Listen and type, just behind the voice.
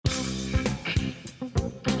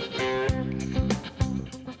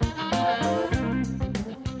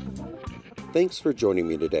Thanks for joining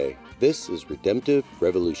me today. This is Redemptive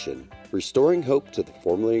Revolution, restoring hope to the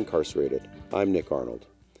formerly incarcerated. I'm Nick Arnold.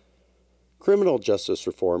 Criminal justice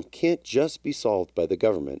reform can't just be solved by the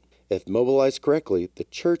government. If mobilized correctly, the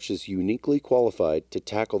church is uniquely qualified to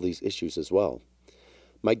tackle these issues as well.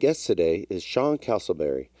 My guest today is Sean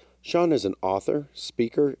Castleberry. Sean is an author,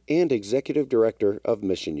 speaker, and executive director of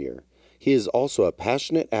Mission Year. He is also a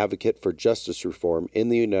passionate advocate for justice reform in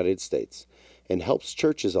the United States and helps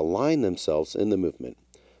churches align themselves in the movement.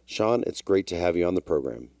 Sean, it's great to have you on the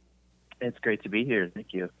program. It's great to be here.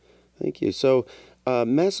 Thank you. Thank you. So,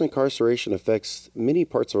 mass incarceration affects many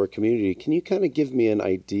parts of our community. Can you kind of give me an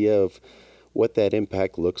idea of what that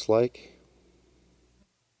impact looks like?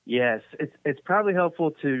 Yes, it's probably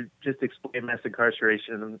helpful to just explain mass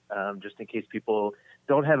incarceration, just in case people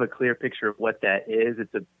don't have a clear picture of what that is.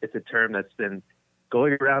 It's a term that's been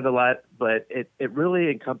going around a lot, but it really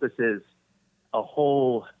encompasses a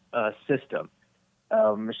whole system.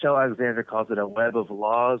 Michelle Alexander calls it a web of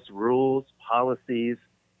laws, rules, policies,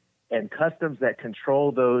 and customs that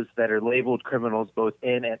control those that are labeled criminals both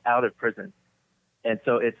in and out of prison. And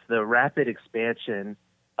so it's the rapid expansion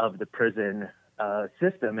of the prison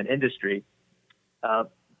system and industry.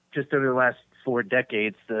 Just over the last 4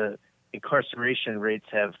 decades, the incarceration rates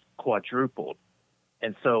have quadrupled.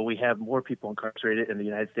 And so we have more people incarcerated in the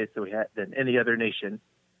United States than any other nation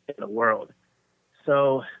in the world.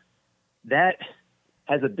 So that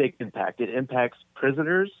has a big impact. It impacts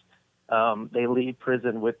prisoners. They leave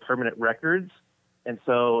prison with permanent records. And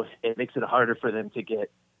so it makes it harder for them to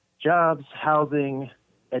get jobs, housing,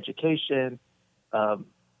 education.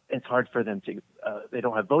 It's hard for them to, they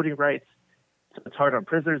don't have voting rights. So it's hard on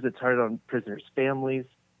prisoners. It's hard on prisoners' families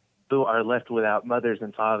who are left without mothers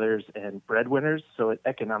and fathers and breadwinners. So it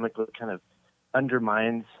economically kind of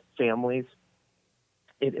undermines families.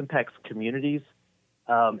 It impacts communities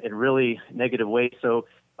in really negative ways. So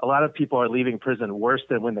a lot of people are leaving prison worse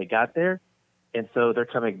than when they got there. And so they're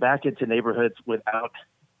coming back into neighborhoods without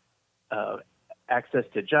access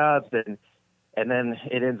to jobs, and then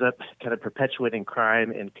it ends up kind of perpetuating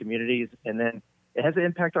crime in communities. And then it has an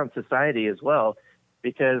impact on society as well,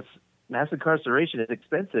 because mass incarceration is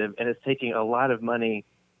expensive and it's taking a lot of money,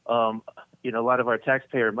 a lot of our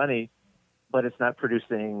taxpayer money, but it's not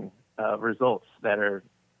producing results that are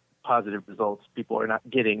positive results. People are not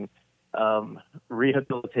getting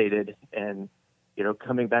rehabilitated and,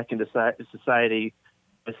 coming back into society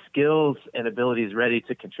with skills and abilities ready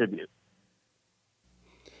to contribute.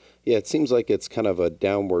 Yeah, it seems like it's kind of a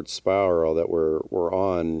downward spiral that we're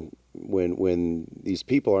on when these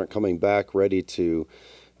people aren't coming back ready to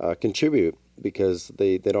contribute because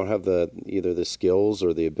they don't have either the skills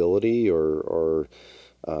or the ability or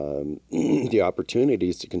the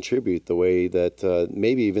opportunities to contribute the way that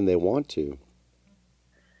maybe even they want to.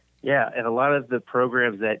 Yeah, and a lot of the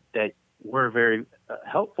programs that were very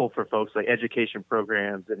helpful for folks, like education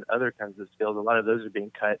programs and other kinds of skills, a lot of those are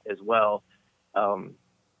being cut as well.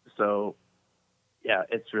 So, yeah,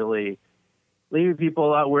 it's really leaving people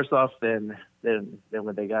a lot worse off than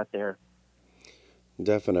when they got there.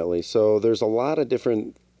 Definitely. So there's a lot of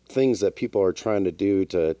different things that people are trying to do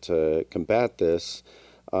to combat this.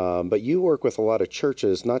 But you work with a lot of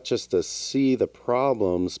churches, not just to see the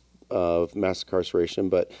problems of mass incarceration,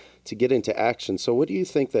 but to get into action. So what do you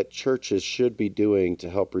think that churches should be doing to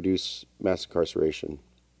help reduce mass incarceration?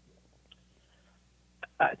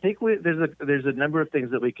 I think there's a number of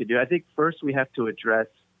things that we could do. I think first we have to address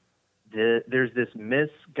there's this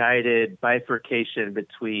misguided bifurcation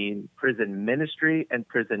between prison ministry and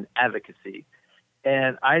prison advocacy.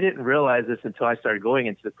 And I didn't realize this until I started going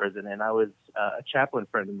into the prison. And I was a chaplain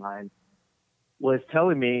friend of mine was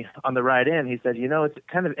telling me on the ride in, he said, it's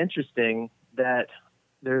kind of interesting that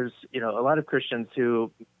there's, a lot of Christians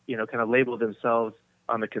who, kind of label themselves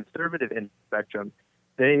on the conservative end spectrum.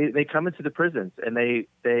 They come into the prisons and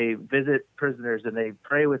they visit prisoners and they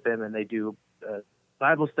pray with them and they do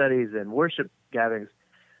Bible studies and worship gatherings,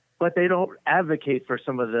 but they don't advocate for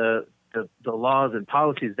some of the laws and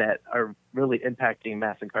policies that are really impacting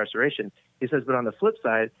mass incarceration. He says, but on the flip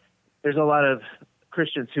side, there's a lot of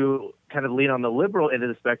Christians who kind of lean on the liberal end of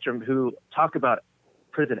the spectrum who talk about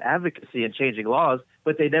prison advocacy and changing laws,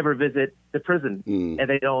 but they never visit the prison and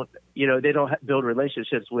they don't build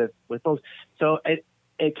relationships with folks. So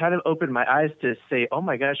it kind of opened my eyes to say, oh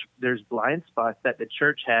my gosh, there's blind spots that the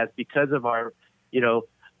church has because of our,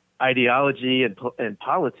 ideology and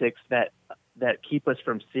politics that keep us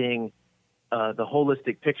from seeing the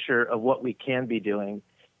holistic picture of what we can be doing.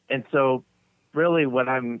 And so really what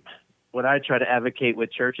I'm what I try to advocate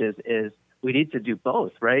with churches is we need to do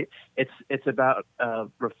both, right? It's about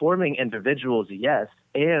reforming individuals, yes,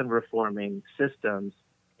 and reforming systems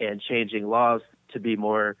and changing laws to be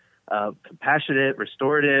more compassionate,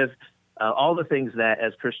 restorative, all the things that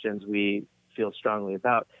as Christians we feel strongly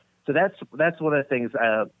about. So that's one of the things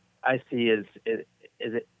I see is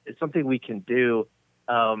something we can do.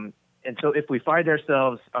 And so if we find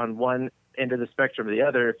ourselves on one end of the spectrum or the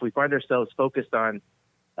other, if we find ourselves focused on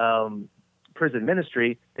prison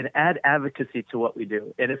ministry, then add advocacy to what we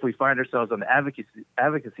do. And if we find ourselves on the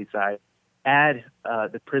advocacy side, add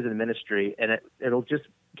the prison ministry, and it'll just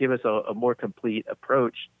give us a more complete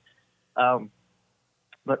approach.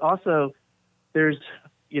 But also, there's,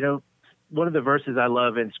 one of the verses I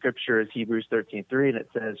love in Scripture is Hebrews 13:3, and it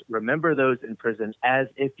says, "Remember those in prison as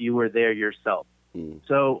if you were there yourself."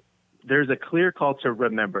 So there's a clear call to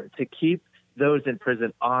remember, to keep those in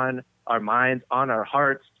prison on our minds, on our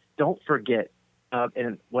hearts. Don't forget.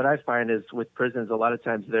 And what I find is with prisons, a lot of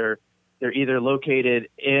times they're either located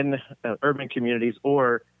in urban communities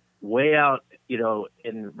or way out,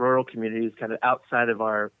 in rural communities, kind of outside of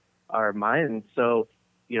our mind. So,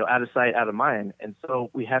 out of sight, out of mind. And so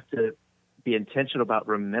we have to be intentional about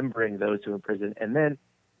remembering those who are in prison. And then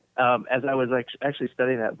as I was actually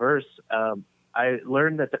studying that verse, I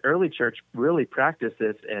learned that the early church really practiced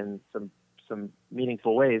this in some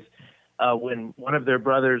meaningful ways. When one of their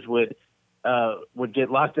brothers would get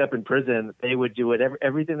locked up in prison, they would do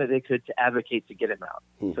everything that they could to advocate to get him out.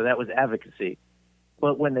 So that was advocacy.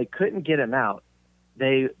 But when they couldn't get him out,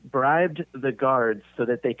 they bribed the guards so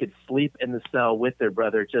that they could sleep in the cell with their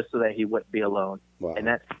brother just so that he wouldn't be alone. Wow. And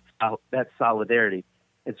that's solidarity.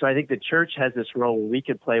 And so I think the church has this role where we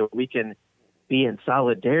can play, where we can be in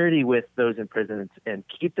solidarity with those in prison and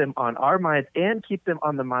keep them on our minds and keep them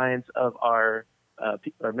on the minds of our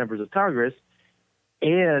members of Congress.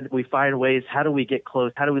 And we find ways, how do we get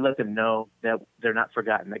close? How do we let them know that they're not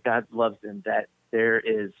forgotten, that God loves them, that there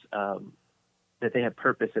is, that they have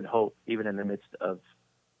purpose and hope even in the midst of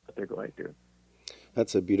what they're going through.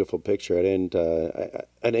 That's a beautiful picture. I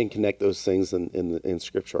didn't connect those things in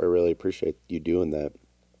Scripture. I really appreciate you doing that.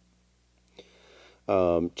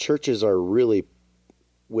 Churches are really,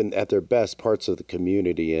 when at their best, parts of the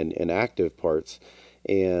community and active parts.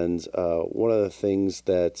 And one of the things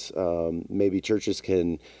that maybe churches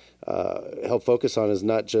can help focus on is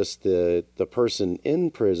not just the person in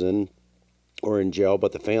prison or in jail,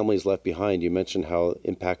 but the families left behind. You mentioned how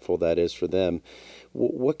impactful that is for them.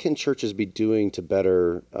 What can churches be doing to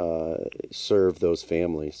better serve those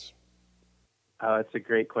families? It's a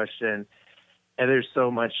great question. And there's so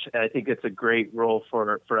much. I think it's a great role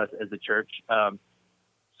for us as a church.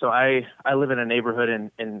 So I live in a neighborhood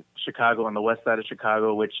in Chicago, on the west side of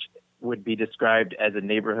Chicago, which would be described as a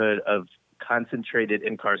neighborhood of concentrated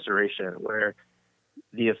incarceration, where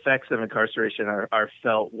the effects of incarceration are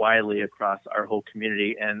felt widely across our whole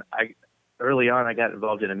community. And early on, I got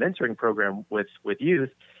involved in a mentoring program with youth,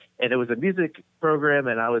 and it was a music program,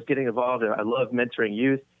 and I was getting involved, and I love mentoring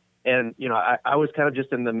youth. And, I was kind of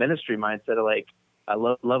just in the ministry mindset of I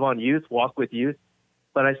love on youth, walk with youth.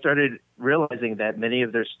 But I started realizing that many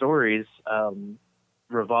of their stories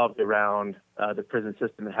revolved around the prison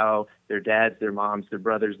system and how their dads, their moms, their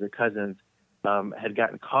brothers, their cousins had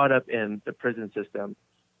gotten caught up in the prison system.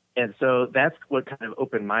 And so that's what kind of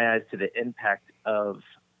opened my eyes to the impact of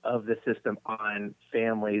the system on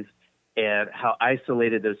families and how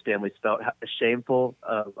isolated those families felt, how shameful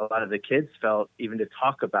a lot of the kids felt even to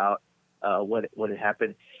talk about what had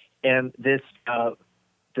happened. And this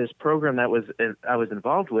program that I was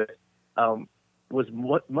involved with was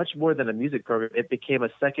much more than a music program. It became a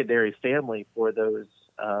secondary family for those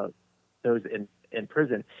in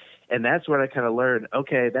prison. And that's where I kind of learned,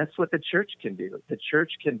 okay, that's what the church can do. The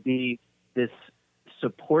church can be this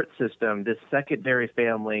support system, this secondary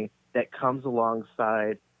family that comes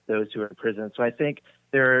alongside those who are in prison. So I think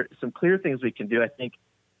there are some clear things we can do. I think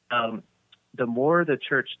the more the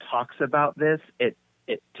church talks about this, it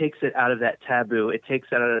takes it out of that taboo. It takes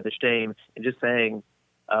it out of the shame and just saying,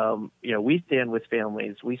 we stand with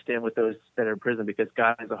families. We stand with those that are in prison because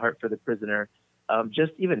God has a heart for the prisoner.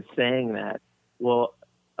 Just even saying that will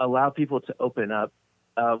allow people to open up.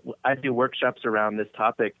 I do workshops around this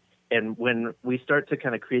topic. And when we start to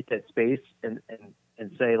kind of create that space and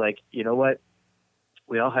say, you know what,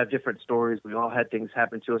 we all have different stories. We all had things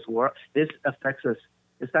happen to us. This affects us.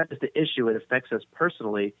 It's not just an issue. It affects us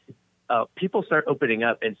personally. People start opening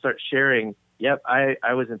up and start sharing, yep,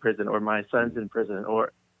 I was in prison, or my son's in prison,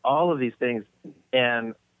 or all of these things.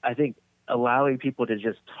 And I think allowing people to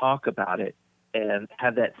just talk about it and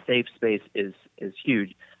have that safe space is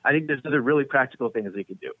huge. I think there's other really practical things we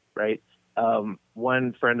could do, right?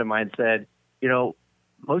 One friend of mine said,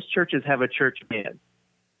 most churches have a church van,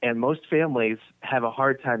 and most families have a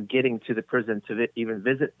hard time getting to the prison to even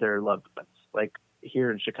visit their loved ones. Like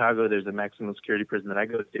here in Chicago, there's a maximum security prison that I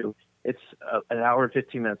go to. It's an hour and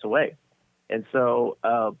 15 minutes away. And so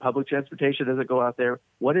public transportation doesn't go out there.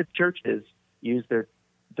 What if churches use the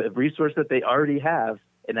resource that they already have,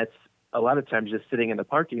 and that's a lot of times just sitting in the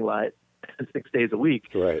parking lot 6 days a week.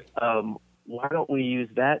 Right. Why don't we use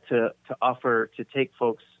that to offer to take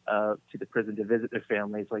folks to the prison to visit their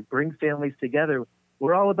families, like bring families together?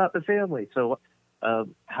 We're all about the family. So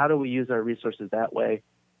how do we use our resources that way?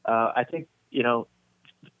 I think,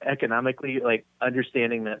 economically, like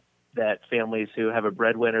understanding that families who have a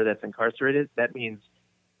breadwinner that's incarcerated, that means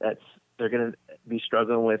they're going to be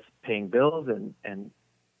struggling with paying bills and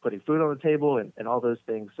putting food on the table and all those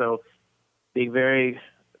things. So being very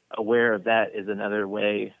aware of that is another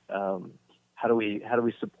way. How do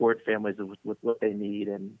we support families with what they need?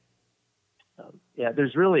 And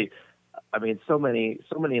there's really, so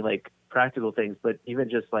many like practical things, but even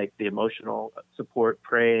just like the emotional support,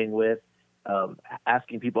 praying with,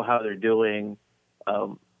 asking people how they're doing.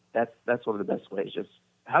 That's one of the best ways. Just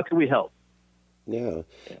how can we help? Yeah.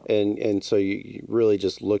 And so you really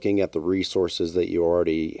just looking at the resources that you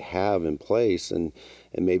already have in place and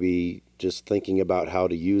maybe just thinking about how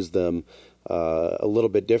to use them a little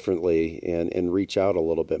bit differently and reach out a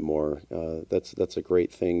little bit more. That's a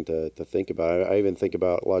great thing to think about. I even think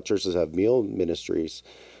about a lot of churches have meal ministries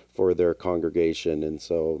for their congregation. And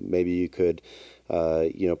so maybe you could,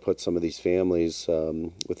 put some of these families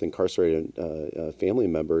with incarcerated family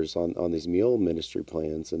members on these meal ministry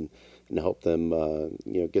plans and help them,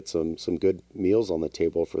 get some good meals on the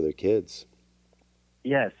table for their kids.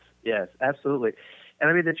 Yes, absolutely.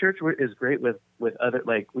 And the church is great with other,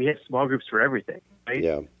 like we have small groups for everything, right?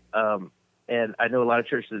 Yeah. And I know a lot of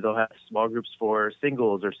churches, they'll have small groups for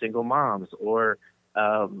singles or single moms or,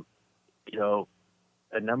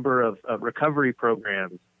 a number of recovery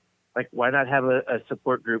programs. Like, why not have a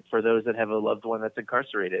support group for those that have a loved one that's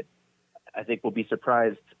incarcerated? I think we'll be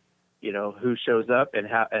surprised, who shows up and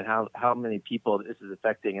how many people this is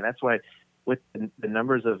affecting. And that's why with the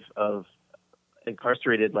numbers of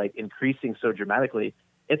incarcerated, like increasing so dramatically,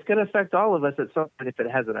 it's going to affect all of us at some point if it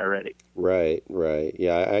hasn't already. Right.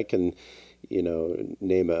 Yeah, I can,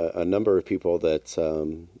 name a number of people that,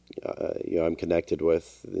 I'm connected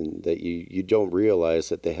with and that you don't realize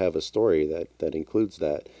that they have a story that includes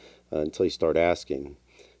that until you start asking.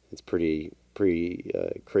 It's pretty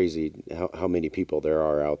crazy how many people there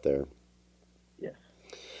are out there. Yes.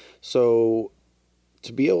 So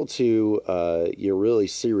to be able to really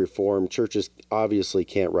see reform, churches obviously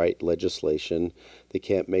can't write legislation. They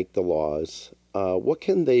can't make the laws. What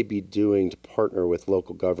can they be doing to partner with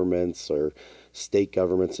local governments or state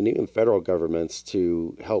governments and even federal governments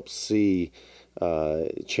to help see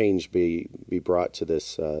change be brought to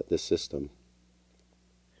this system?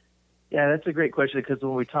 Yeah, that's a great question, because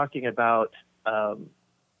when we're talking about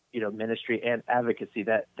ministry and advocacy,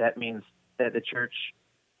 that means that the church,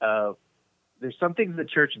 there's some things the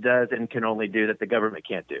church does and can only do that the government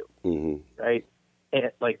can't do, mm-hmm. right?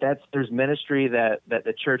 And there's ministry that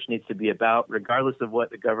the church needs to be about, regardless of what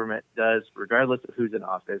the government does, regardless of who's in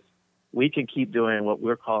office. We can keep doing what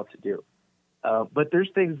we're called to do. But there's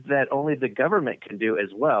things that only the government can do as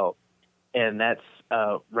well, and that's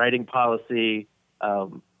writing policy,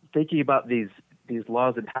 thinking about these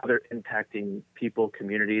laws and how they're impacting people,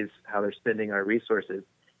 communities, how they're spending our resources.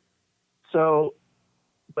 So,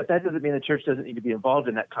 but that doesn't mean the church doesn't need to be involved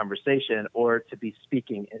in that conversation or to be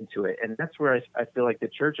speaking into it. And that's where I feel like the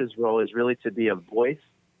church's role is really to be a voice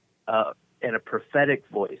and a prophetic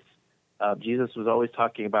voice. Jesus was always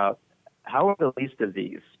talking about, how are the least of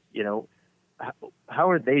these? How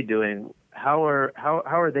are they doing? How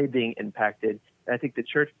are they being impacted? And I think the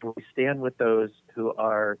church, when we stand with those who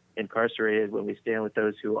are incarcerated, when we stand with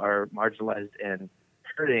those who are marginalized and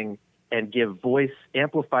hurting, and give voice,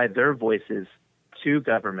 amplify their voices to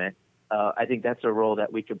government, I think that's a role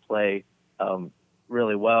that we can play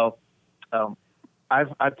really well.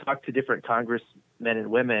 I've talked to different congressmen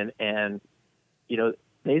and women, and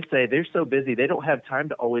they say they're so busy they don't have time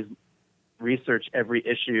to always research every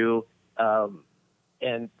issue,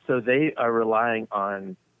 and so they are relying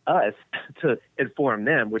on us to inform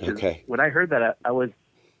them. Which okay. is, when I heard that, I was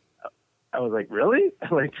like, really?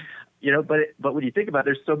 Like, but when you think about it,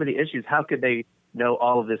 there's so many issues. How could they know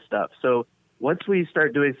all of this stuff? So once we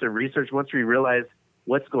start doing some research, once we realize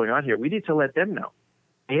what's going on here, we need to let them know,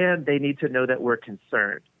 and they need to know that we're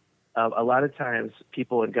concerned. A lot of times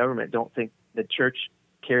people in government don't think the church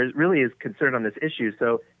really is concerned on this issue.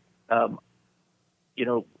 So,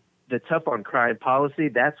 the tough on crime policy,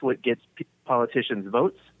 that's what gets politicians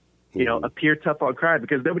votes, appear tough on crime,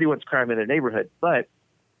 because nobody wants crime in their neighborhood. But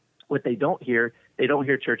what they don't hear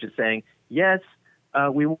churches saying, yes,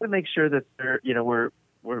 we want to make sure that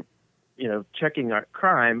we're checking our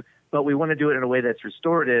crime, but we want to do it in a way that's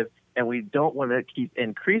restorative, and we don't want to keep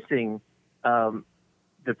increasing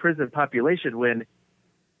the prison population when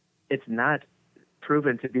it's not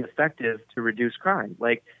proven to be effective to reduce crime.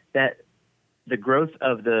 Like that, the growth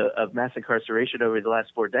of mass incarceration over the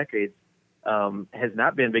last 4 decades has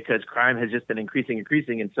not been because crime has just been increasing,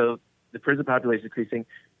 and so the prison population is increasing.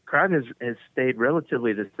 Crime has stayed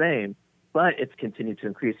relatively the same, but it's continued to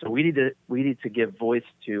increase. So we need to give voice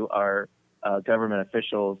to our government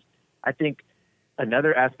officials. I think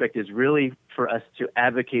another aspect is really for us to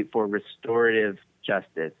advocate for restorative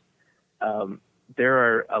justice. There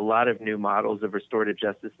are a lot of new models of restorative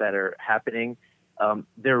justice that are happening.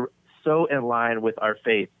 They're so in line with our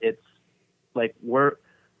faith. It's like we're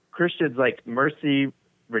Christians, like mercy,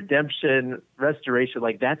 redemption, restoration.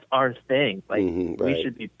 Like that's our thing. Like right. we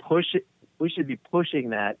should be pushing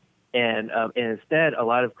that. And instead, a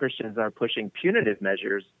lot of Christians are pushing punitive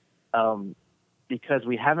measures because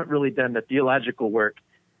we haven't really done the theological work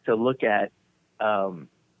to look at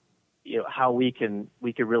how we can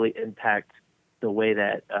really impact the way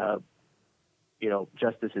that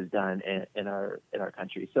justice is done in our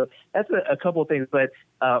country. So that's a couple of things. But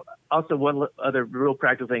also one other real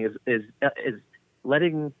practical thing is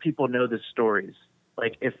letting people know the stories.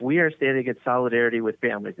 Like if we are standing in solidarity with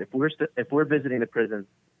families, if we're visiting the prisons,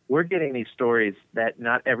 we're getting these stories that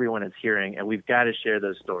not everyone is hearing, and we've got to share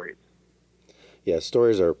those stories. Yeah,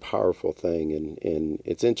 stories are a powerful thing, and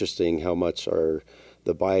it's interesting how much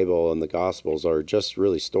the Bible and the Gospels are just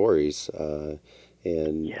really stories,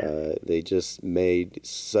 they just made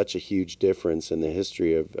such a huge difference in the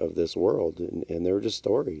history of this world, and they were just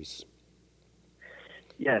stories.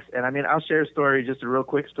 Yes, and I mean, I'll share a story, just a real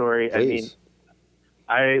quick story. Please.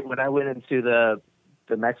 I mean, when I went into the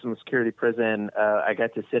maximum security prison, I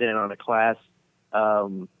got to sit in on a class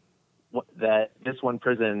that this one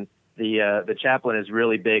prison, the chaplain is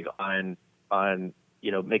really big on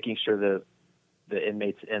making sure the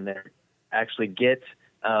inmates in there actually get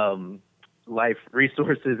life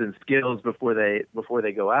resources and skills before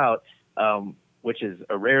they go out, which is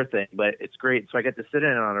a rare thing, but it's great. So I got to sit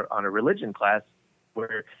in on a religion class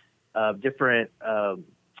where different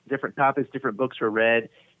topics, different books were read,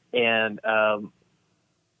 and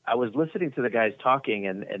I was listening to the guys talking,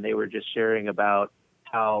 and they were just sharing about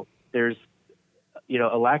how there's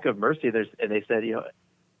a lack of mercy. And they said,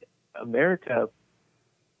 America,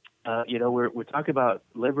 we're talking about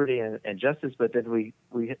liberty and justice, but then we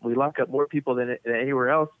lock up more people than anywhere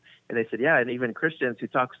else. And they said, yeah, and even Christians who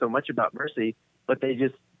talk so much about mercy, but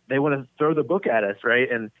they want to throw the book at us, right?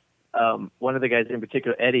 And one of the guys in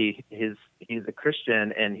particular, Eddie, he's a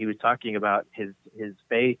Christian, and he was talking about his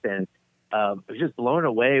faith, and I was just blown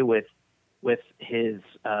away with his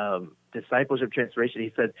discipleship transformation.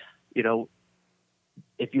 He said,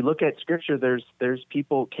 if you look at Scripture, there's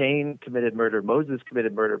people. Cain committed murder, Moses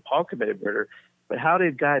committed murder, Paul committed murder, but how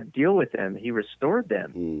did God deal with them? He restored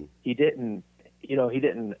them. He didn't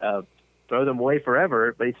throw them away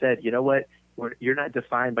forever, but he said, you know what? You're not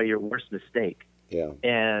defined by your worst mistake. Yeah.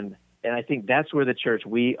 And I think that's where the church,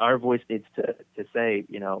 our voice needs to say,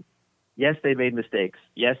 yes, they made mistakes.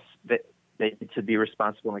 Yes, they need to be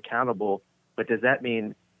responsible and accountable. But does that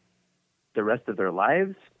mean the rest of their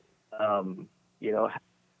lives?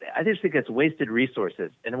 I just think it's wasted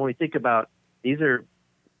resources. And when we think about these are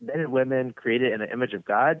men and women created in the image of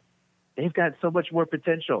God, they've got so much more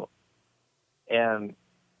potential. And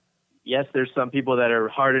yes, there's some people that are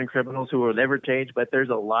hardened criminals who will never change, but there's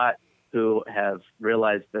a lot who have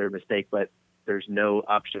realized their mistake, but there's no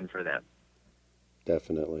option for them.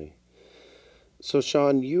 Definitely. So,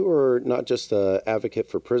 Sean, you are not just an advocate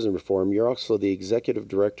for prison reform, you're also the executive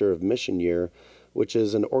director of Mission Year, which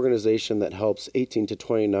is an organization that helps 18 to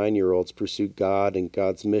 29-year-olds pursue God and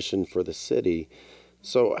God's mission for the city.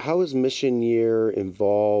 So how is Mission Year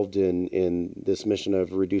involved in this mission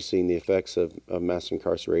of reducing the effects of mass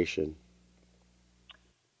incarceration?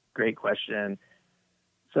 Great question.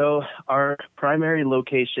 So our primary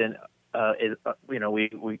location is,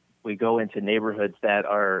 we go into neighborhoods that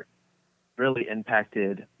are really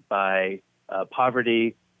impacted by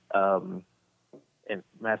poverty, and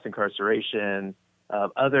mass incarceration,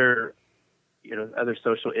 other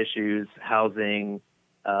social issues, housing,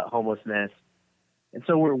 homelessness. And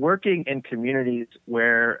so we're working in communities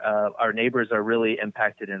where our neighbors are really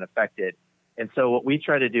impacted and affected. And so what we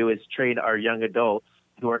try to do is train our young adults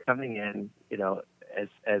who are coming in,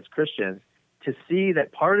 as Christians, to see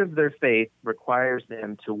that part of their faith requires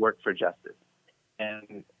them to work for justice.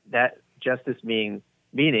 And that justice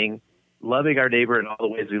meaning loving our neighbor in all the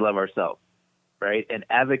ways we love ourselves, right? And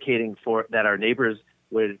advocating for that our neighbors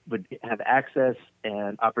would have access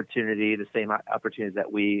and opportunity, the same opportunities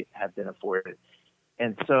that we have been afforded.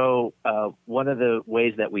 And so one of the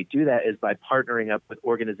ways that we do that is by partnering up with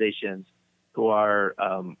organizations who are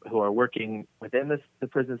working within the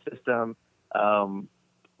prison system,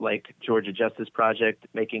 like Georgia Justice Project,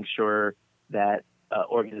 making sure that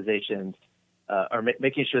organizations are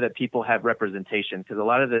making sure that people have representation, because a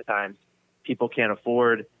lot of the times people can't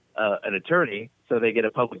afford an attorney, so they get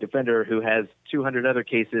a public defender who has 200 other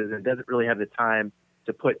cases and doesn't really have the time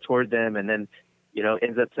to put toward them, and then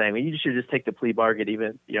ends up saying, well, you should just take the plea bargain,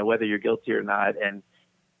 even whether you're guilty or not, and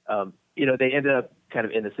they end up kind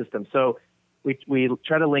of in the system. So we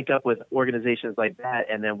try to link up with organizations like that,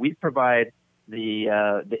 and then we provide the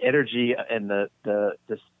energy and the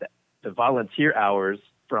volunteer hours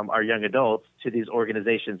from our young adults to these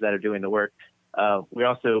organizations that are doing the work. We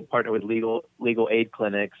also partner with legal aid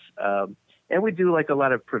clinics, and we do like a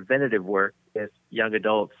lot of preventative work with young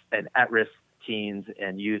adults and at-risk teens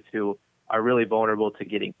and youth who are really vulnerable to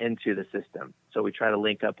getting into the system. So we try to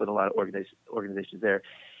link up with a lot of organizations there.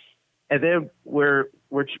 And then we're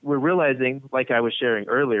realizing, like I was sharing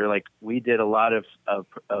earlier, like we did a lot of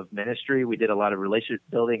ministry, we did a lot of relationship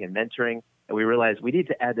building and mentoring, and we realized we need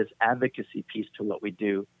to add this advocacy piece to what we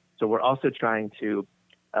do. So we're also trying to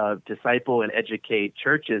disciple and educate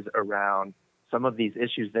churches around some of these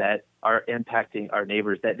issues that are impacting our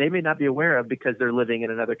neighbors that they may not be aware of because they're living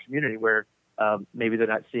in another community where maybe they're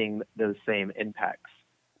not seeing those same impacts.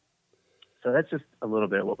 So that's just a little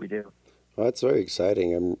bit of what we do. Well, that's very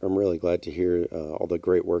exciting. I'm really glad to hear all the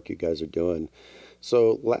great work you guys are doing.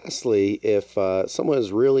 So lastly, if someone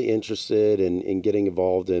is really interested in getting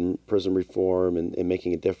involved in prison reform and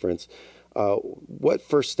making a difference, what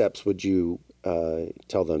first steps would you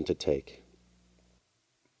tell them to take?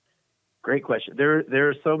 Great question. There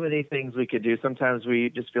are so many things we could do. Sometimes we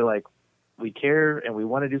just feel like we care and we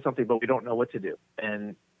want to do something, but we don't know what to do.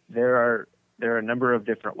 And there are a number of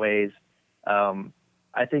different ways.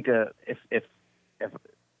 I think if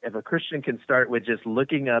a Christian can start with just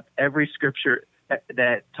looking up every scripture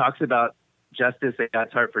that talks about justice and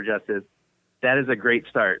God's heart for justice, that is a great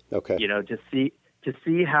start. Okay. To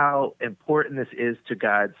see how important this is to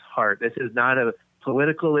God's heart. This is not a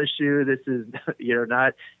political issue. This is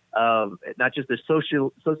not just a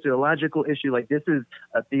sociological issue. Like, this is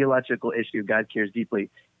a theological issue. God cares deeply.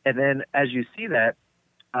 And then as you see that,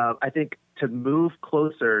 I think to move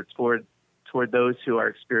closer toward those who are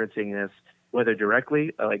experiencing this, whether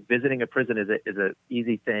directly, like visiting a prison is a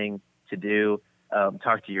easy thing to do.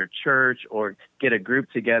 Talk to your church or get a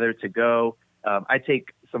group together to go. I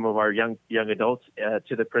take some of our young adults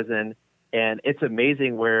to the prison, and it's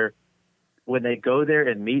amazing when they go there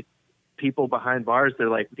and meet people behind bars, they're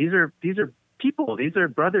like, these are people, these are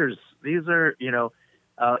brothers, these are,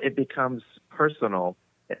 it becomes personal.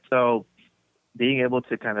 And so being able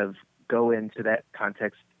to kind of go into that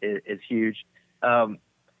context is huge. I'm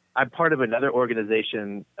part of another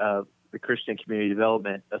organization, the Christian Community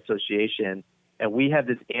Development Association, and we have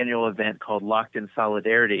this annual event called Locked in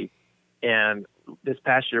Solidarity. And this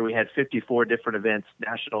past year, we had 54 different events,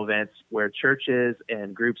 national events, where churches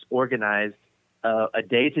and groups organized a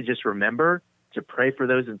day to just remember, to pray for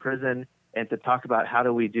those in prison, and to talk about how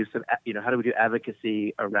do we do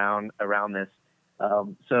advocacy around this.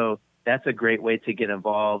 So that's a great way to get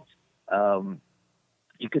involved.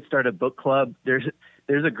 You could start a book club. There's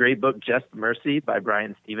a great book, Just Mercy, by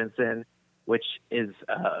Brian Stevenson, which is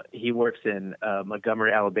he works in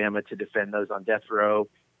Montgomery, Alabama, to defend those on death row.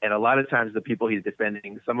 And a lot of times the people he's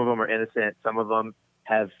defending, some of them are innocent, some of them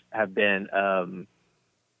have been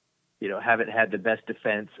haven't had the best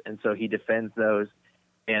defense, and so he defends those.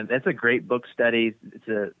 And that's a great book study.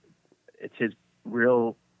 It's his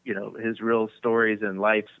real stories and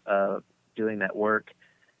life doing that work.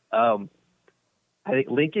 I think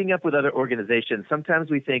linking up with other organizations, sometimes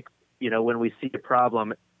we think, when we see a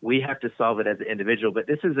problem, we have to solve it as an individual, but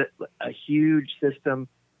this is a huge system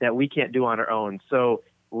that we can't do on our own. So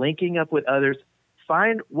linking up with others,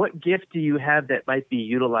 find what gift do you have that might be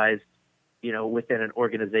utilized, within an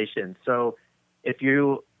organization. So if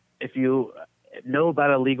you know about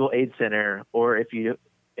a legal aid center, or if you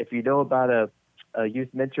know about a youth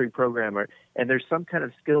mentoring program, and there's some kind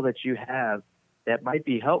of skill that you have that might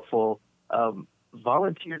be helpful,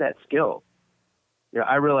 volunteer that skill.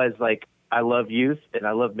 I realized, like, I love youth and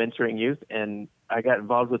I love mentoring youth, and I got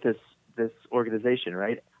involved with this organization,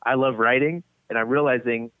 right? I love writing, and I'm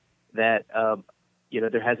realizing that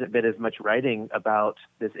there hasn't been as much writing about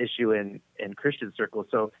this issue in Christian circles.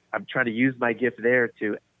 So I'm trying to use my gift there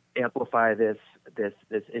to amplify this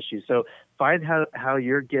issue. So find how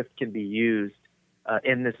your gift can be used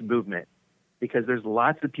in this movement, because there's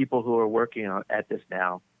lots of people who are working at this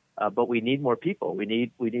now, but we need more people. We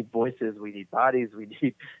need voices. We need bodies. We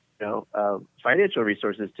need financial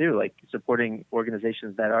resources too, like supporting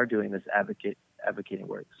organizations that are doing this advocating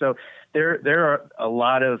work. So there are a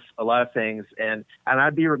lot of things, and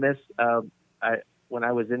I'd be remiss. When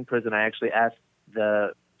I was in prison, I actually asked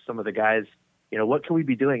some of the guys, what can we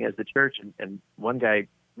be doing as the church? And one guy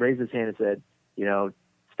raised his hand and said,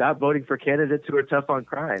 stop voting for candidates who are tough on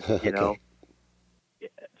crime. Okay.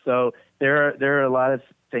 So there are a lot of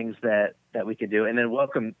things that we can do, and then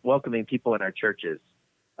welcoming people in our churches.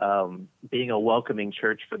 Being a welcoming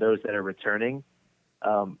church for those that are returning.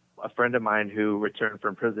 A friend of mine who returned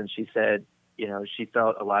from prison, she said, she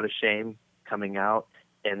felt a lot of shame coming out,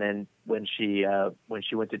 and then when she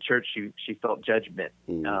went to church, she felt judgment.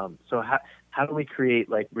 So how do we create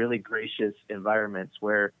like really gracious environments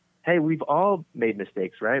where, hey, we've all made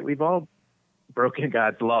mistakes, right? We've all broken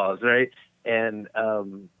God's laws, right? And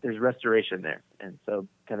there's restoration there, and so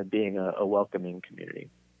kind of being a welcoming community.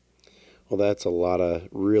 Well, that's a lot of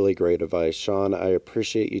really great advice. Sean, I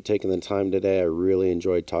appreciate you taking the time today. I really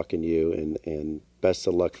enjoyed talking to you, and best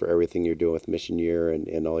of luck for everything you're doing with Mission Year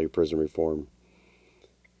and all your prison reform.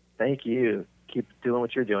 Thank you. Keep doing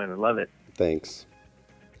what you're doing. I love it. Thanks.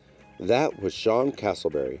 That was Sean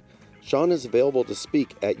Castleberry. Sean is available to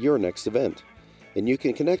speak at your next event, and you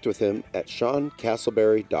can connect with him at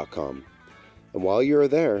SeanCastleberry.com. And while you're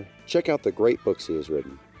there, check out the great books he has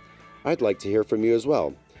written. I'd like to hear from you as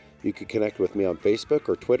well. You can connect with me on Facebook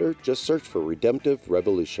or Twitter. Just search for Redemptive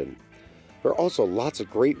Revolution. There are also lots of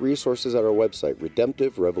great resources at our website,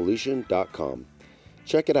 redemptiverevolution.com.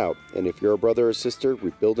 Check it out, and if you're a brother or sister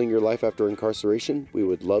rebuilding your life after incarceration, we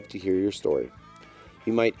would love to hear your story.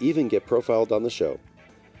 You might even get profiled on the show.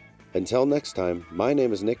 Until next time, my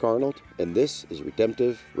name is Nick Arnold, and this is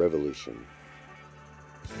Redemptive Revolution.